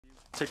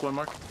Take one,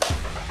 Mark.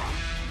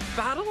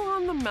 Battle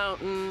on the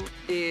Mountain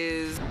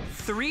is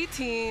 3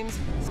 teams,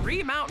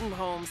 3 mountain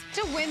homes.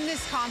 To win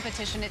this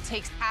competition, it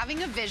takes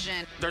having a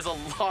vision. There's a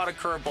lot of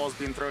curveballs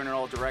being thrown in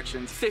all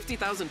directions.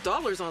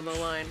 $50,000 on the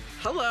line.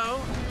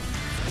 Hello.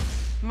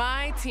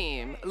 My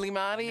team,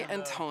 Limari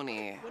and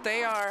Tony,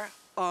 they are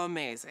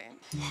amazing.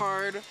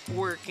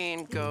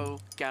 Hard-working,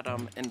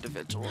 go-get-em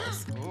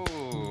individuals.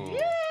 Ooh.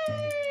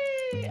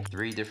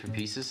 3 different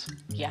pieces?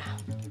 Yeah.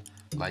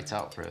 Lights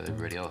out for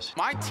everybody else.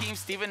 My team,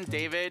 Steven and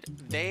David,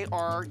 they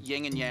are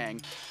yin and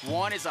yang.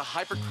 One is a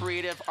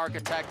hyper-creative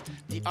architect.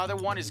 The other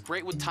one is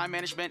great with time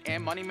management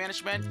and money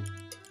management.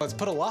 Let's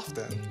put a loft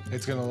in.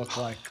 It's gonna look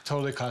like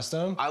totally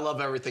custom. I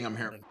love everything I'm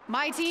hearing.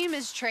 My team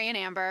is Trey and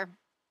Amber.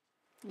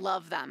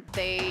 Love them.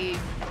 They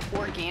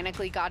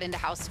organically got into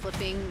house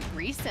flipping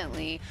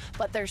recently,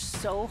 but they're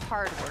so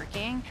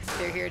hardworking.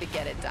 They're here to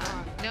get it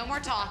done. No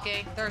more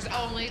talking. There's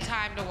only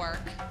time to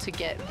work. To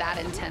get that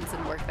intense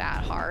and work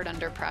that hard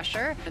under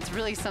pressure, it's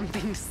really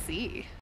something to see.